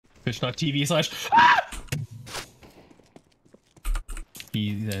Twitch.tv/.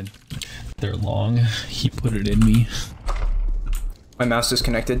 He said they're long. He put it in me. My mouse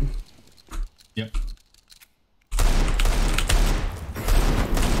disconnected. Yep.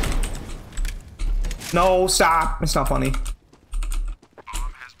 No, stop! It's not funny.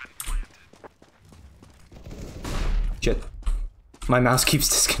 Shit. My mouse keeps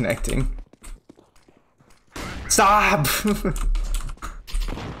disconnecting. Stop!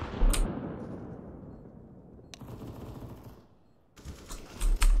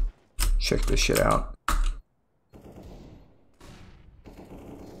 Check this shit out.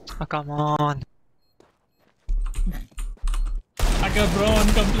 Oh, come on.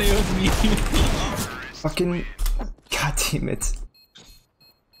 Agabron, come play with me. Fucking... God damn it.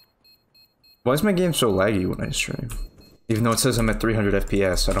 Why is my game so laggy when I stream? Even though it says I'm at 300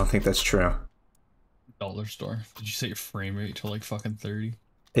 FPS, I don't think that's true. Dollar store. Did you set your frame rate to like fucking 30?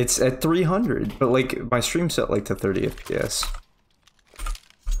 It's at 300, but like my stream's set like to 30 FPS.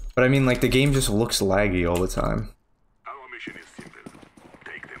 But I mean, like the game just looks laggy all the time.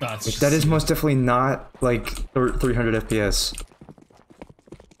 That's Like, that is most definitely not like 300 FPS.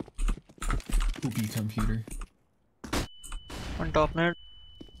 poopy computer. One top mid.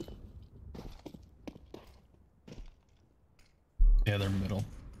 Yeah, they're middle.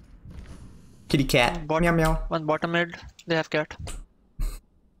 Kitty cat. Meow meow. One bottom mid. They have cat.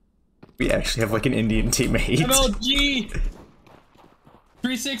 We actually have like an Indian teammate. MLG!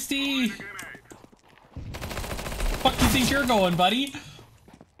 360! Fuck you think you're going, buddy?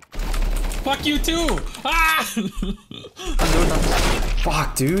 Fuck you too! Ah!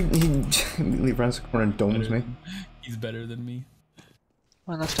 Fuck, dude. He immediately runs the corner and domes me. He's better than me.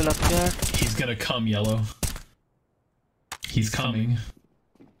 One is still up cat. He's gonna come yellow. He's coming.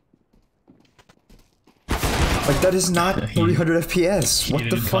 Like that is not 300 FPS. He What the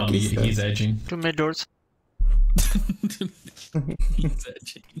didn't fuck come, is he's that? edging. Two mid doors. He's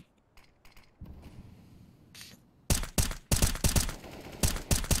edging.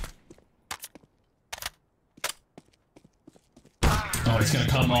 Oh, he's gonna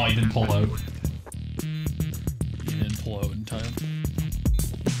come. Oh, he didn't pull out. He didn't pull out in time.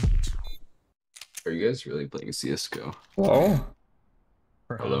 Are you guys really playing CSGO? Hello?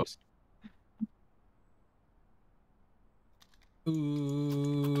 Hello?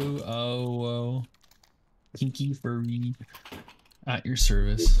 Ooh, oh, whoa. Kinky furry. At your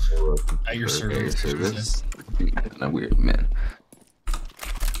service. At your service. Service? Kinda weird, man.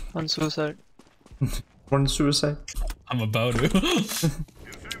 One suicide. One suicide? I'm about to.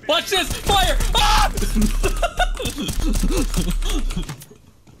 Watch this! Fire! Ah!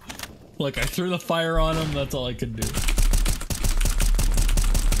 Look, I threw the fire on him, that's all I could do.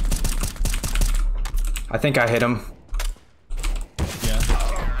 I think I hit him. Yeah.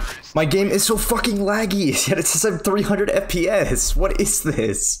 My game is so fucking laggy, yet it says I'm 300 FPS. What is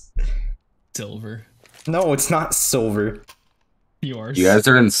this? Silver. No, it's not silver. Yours. You guys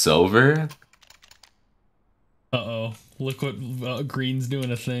are in silver? Uh-oh. Look what green's doing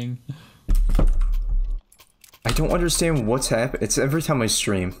a thing. I don't understand what's happening. It's every time I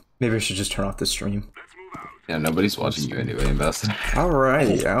stream. Maybe I should just turn off the stream. Yeah, nobody's watching you anyway, Invest.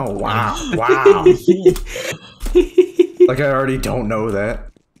 Alrighty. Oh, wow. Wow. Like, I already don't know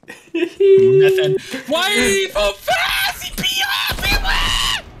that. Nothing. Why are you so fast? He pee off me!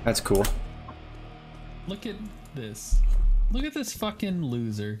 That's cool. Look at this. Look at this fucking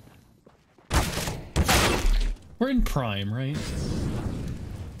loser. We're in prime, right?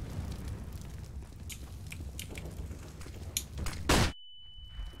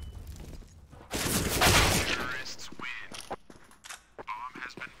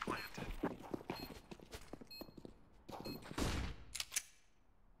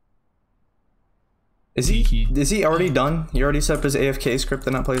 Is he already done? You already set up his AFK script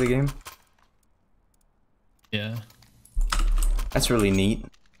to not play the game? Yeah. That's really neat.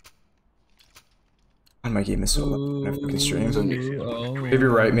 God, my game is so loud when I fucking stream. Oh. Maybe you're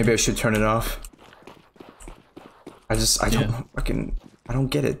right, maybe I should turn it off. I don't fucking, I don't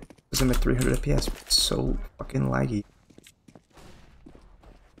get it. Because I'm at 300 FPS, it's so fucking laggy.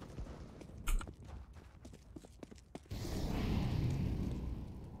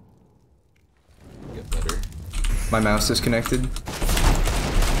 Get better. My mouse disconnected.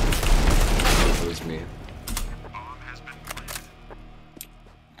 That was me.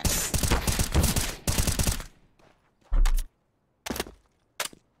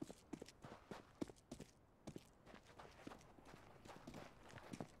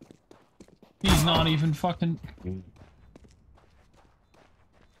 He's not even fucking...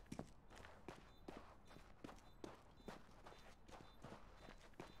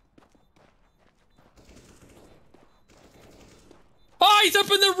 guys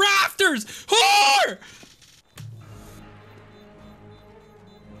up in the rafters! Whore!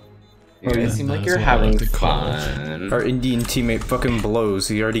 You guys seem like That's you're what I like having to call it. fun. Our Indian teammate fucking blows.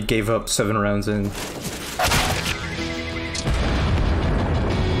 He already gave up 7 rounds in.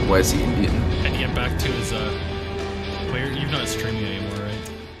 Why is he Indian? And get back to his player. You're not streaming anymore,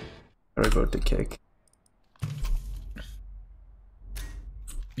 right? I vote to kick.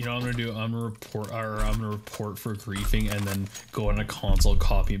 You know what I'm gonna do? I'm gonna report for griefing and then go on a console,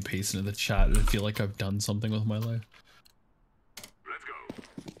 copy and paste into the chat and feel like I've done something with my life.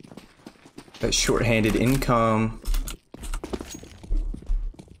 That short-handed income.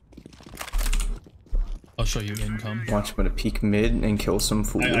 I'll show you income. Watch, I'm gonna peek mid and kill some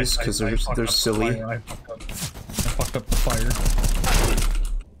fools because they're silly. I fucked up the fire.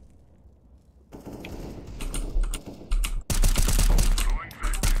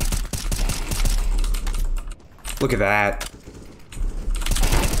 Look at that.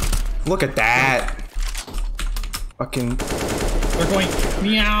 Look at that. Fucking They're going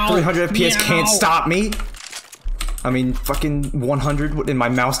meow. 300 FPS meow. can't stop me. I mean, fucking 100 and my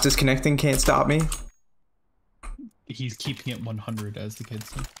mouse disconnecting can't stop me. He's keeping it 100, as the kids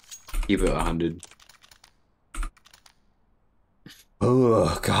say. Keep it 100.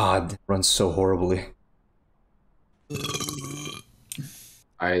 Oh god, runs so horribly.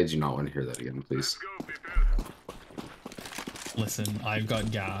 I do not want to hear that again, please. Listen, I've got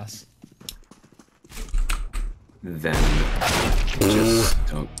gas. Then just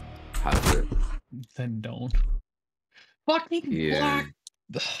don't have it. Then don't. Fucking Yeah.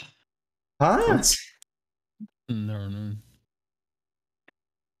 black. Huh? No.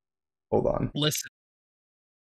 Hold on. Listen,